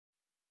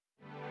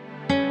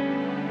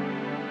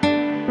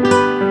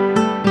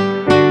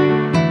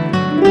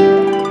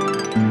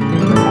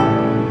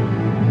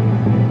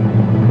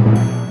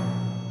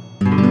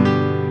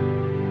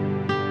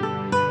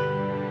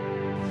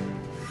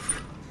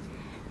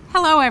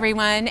Hello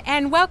everyone,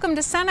 and welcome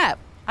to Sunup.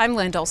 I'm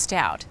Lyndall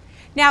Stout.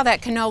 Now that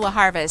canola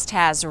harvest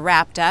has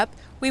wrapped up,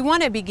 we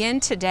want to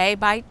begin today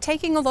by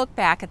taking a look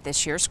back at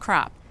this year's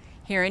crop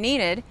here in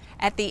Enid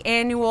at the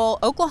annual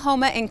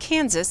Oklahoma and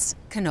Kansas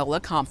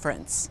Canola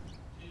Conference.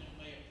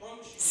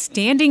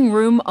 Standing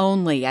room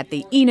only at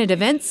the Enid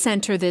Event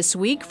Center this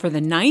week for the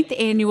 9th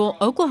annual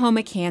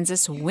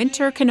Oklahoma-Kansas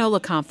Winter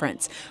Canola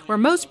Conference, where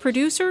most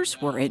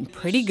producers were in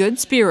pretty good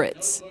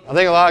spirits. I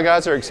think a lot of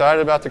guys are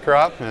excited about the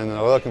crop and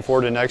they're looking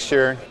forward to next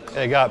year.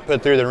 It got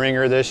put through the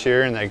ringer this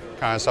year and they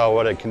kind of saw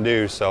what it can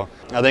do, so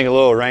I think a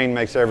little rain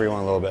makes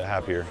everyone a little bit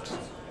happier.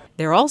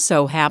 They're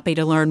also happy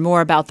to learn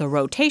more about the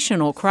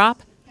rotational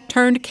crop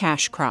turned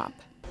cash crop.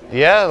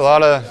 Yeah, a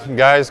lot of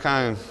guys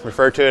kind of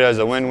refer to it as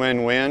a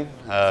win-win-win.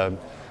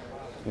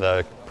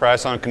 The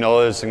price on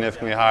canola is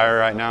significantly higher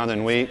right now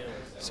than wheat,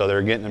 so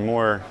they're getting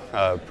more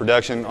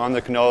production on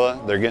the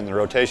canola. They're getting the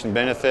rotation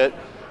benefit.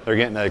 They're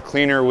getting a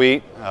cleaner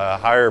wheat,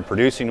 higher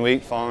producing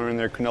wheat following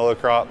their canola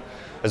crop,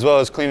 as well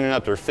as cleaning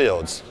up their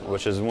fields,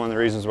 which is one of the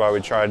reasons why we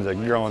tried to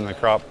grow in the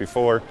crop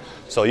before.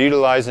 So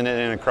utilizing it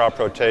in a crop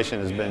rotation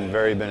has been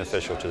very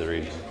beneficial to the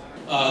region.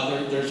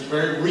 There's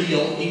very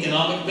real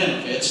economic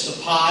benefits.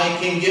 The pie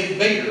can get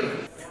bigger.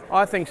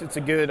 I think it's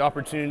a good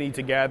opportunity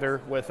to gather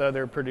with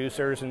other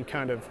producers and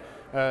kind of,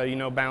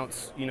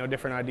 bounce,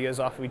 different ideas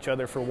off of each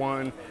other. For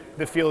one,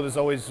 the field is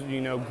always,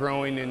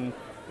 growing in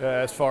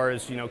as far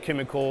as,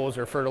 chemicals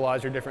or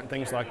fertilizer, different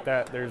things like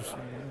that. There's,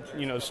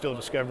 still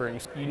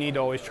discovering. You need to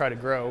always try to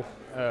grow.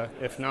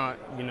 If not,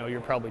 you're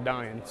probably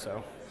dying.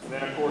 So. And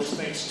then, of course,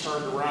 things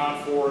turned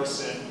around for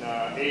us in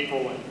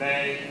April and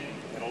May,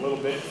 and a little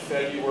bit in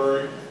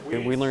February.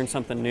 We learn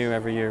something new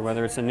every year,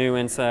 whether it's a new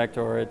insect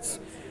or it's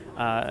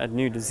a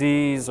new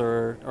disease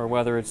or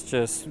whether it's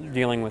just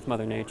dealing with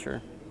Mother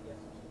Nature.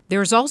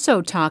 There's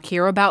also talk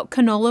here about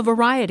canola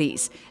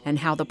varieties and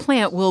how the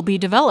plant will be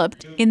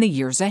developed in the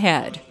years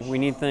ahead. We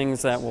need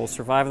things that will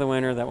survive the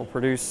winter, that will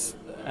produce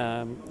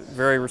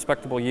very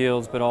respectable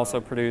yields, but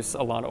also produce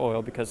a lot of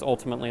oil, because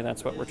ultimately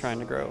that's what we're trying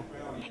to grow.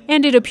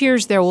 And it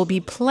appears there will be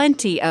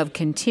plenty of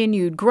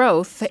continued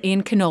growth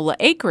in canola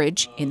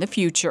acreage in the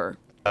future.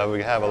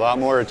 We have a lot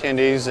more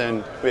attendees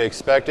than we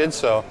expected,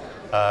 so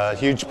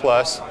huge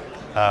plus.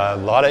 A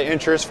lot of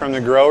interest from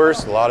the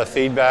growers, a lot of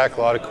feedback,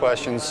 a lot of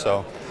questions,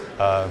 so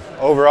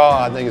overall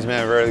I think it's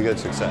been a very good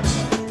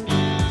success.